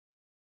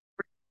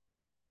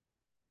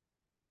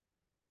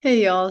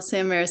Hey y'all,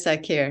 Sam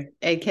Marisak here,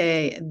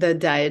 aka the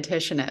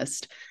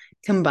dietitianist.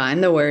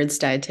 Combine the words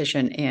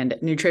dietitian and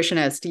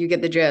nutritionist, you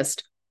get the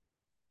gist.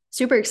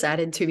 Super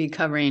excited to be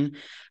covering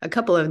a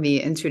couple of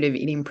the intuitive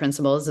eating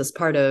principles as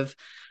part of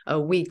a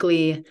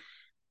weekly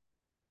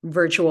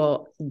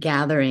virtual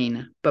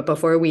gathering. But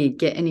before we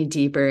get any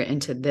deeper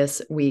into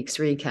this week's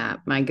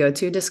recap, my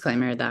go-to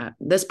disclaimer that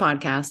this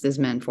podcast is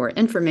meant for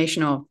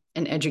informational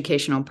and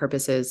educational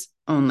purposes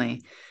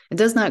only. It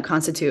does not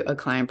constitute a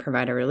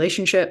client-provider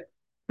relationship,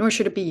 nor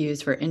should it be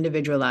used for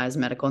individualized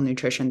medical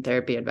nutrition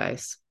therapy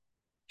advice.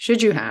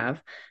 Should you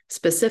have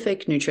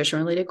specific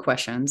nutrition-related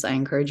questions, I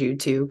encourage you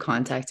to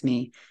contact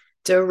me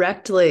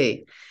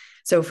directly.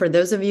 So for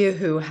those of you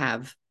who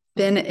have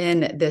been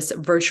in this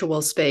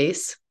virtual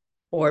space,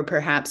 or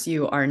perhaps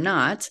you are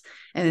not,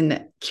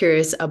 and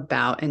curious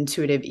about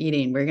intuitive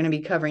eating, we're going to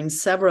be covering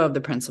several of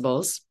the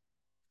principles,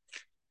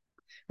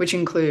 which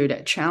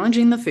include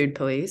challenging the food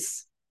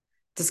police,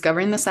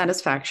 discovering the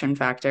satisfaction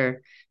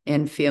factor,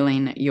 and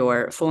feeling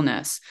your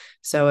fullness.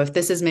 So if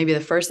this is maybe the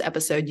first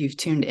episode you've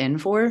tuned in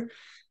for,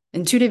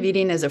 intuitive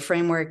eating is a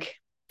framework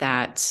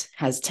that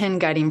has 10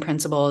 guiding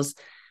principles,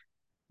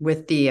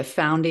 with the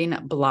founding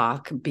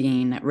block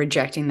being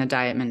rejecting the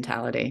diet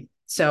mentality.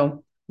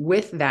 So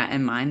with that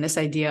in mind, this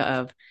idea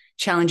of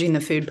challenging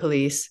the food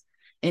police,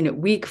 in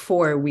week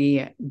 4,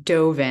 we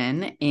dove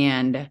in,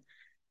 and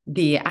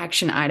the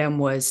action item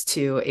was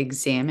to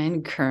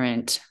examine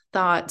current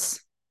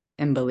thoughts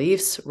and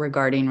beliefs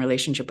regarding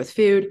relationship with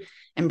food,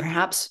 and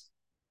perhaps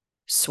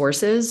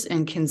sources,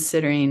 and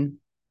considering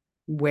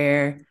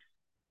where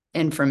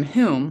and from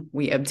whom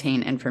we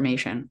obtain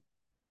information.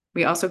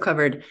 We also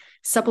covered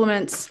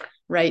supplements,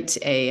 right?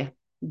 A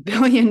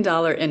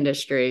billion-dollar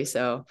industry.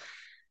 So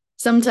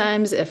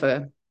sometimes if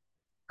a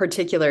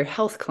particular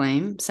health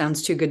claim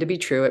sounds too good to be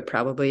true, it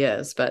probably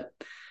is. But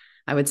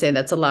I would say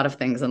that's a lot of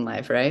things in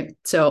life, right?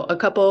 So a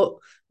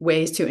couple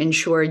ways to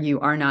ensure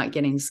you are not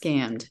getting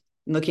scammed.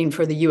 Looking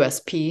for the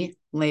USP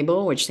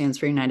label, which stands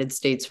for United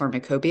States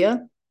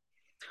Pharmacopoeia.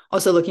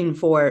 Also looking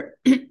for,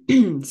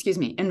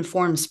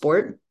 informed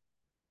sport.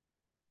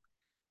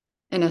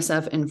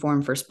 NSF,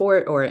 Informed for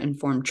Sport, or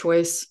Informed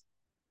Choice.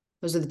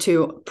 Those are the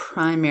two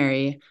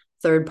primary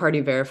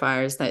third-party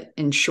verifiers that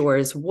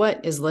ensures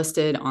what is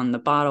listed on the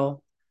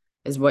bottle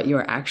is what you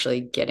are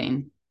actually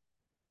getting.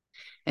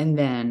 And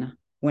then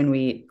when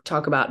we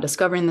talk about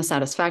discovering the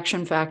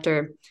satisfaction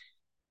factor,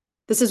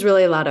 this is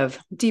really a lot of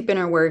deep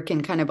inner work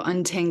and kind of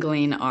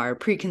untangling our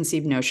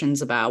preconceived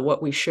notions about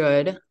what we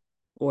should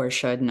or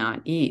should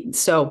not eat.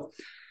 So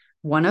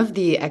one of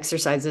the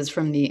exercises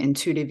from the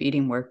intuitive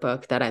eating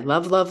workbook that I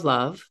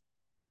love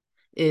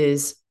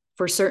is,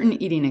 for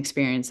certain eating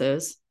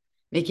experiences,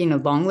 making a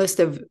long list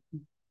of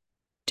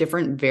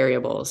different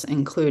variables,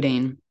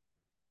 including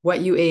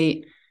what you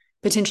ate,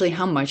 potentially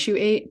how much you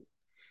ate,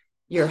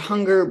 your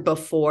hunger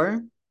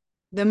before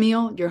the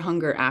meal, your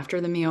hunger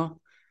after the meal,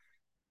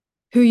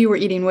 who you were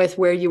eating with,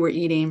 where you were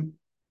eating,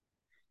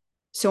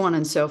 so on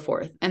and so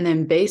forth. And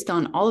then based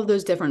on all of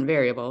those different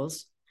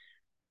variables,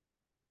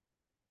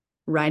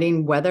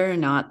 writing whether or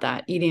not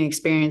that eating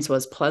experience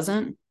was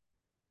pleasant,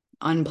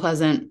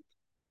 unpleasant,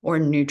 or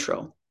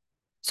neutral.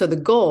 So the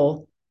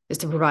goal is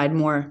to provide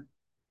more,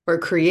 or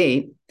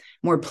create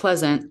more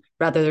pleasant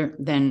rather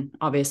than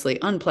obviously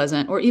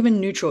unpleasant or even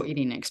neutral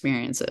eating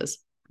experiences.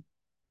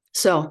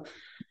 So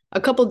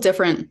a couple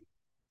different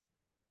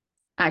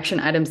action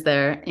items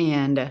there,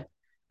 and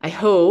I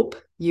hope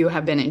you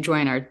have been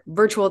enjoying our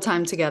virtual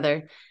time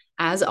together.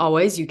 As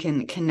always, you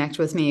can connect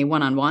with me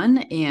one-on-one,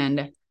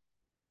 and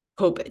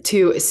hope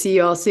to see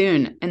y'all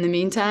soon. In the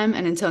meantime,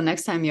 and until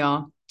next time,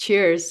 y'all,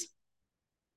 cheers.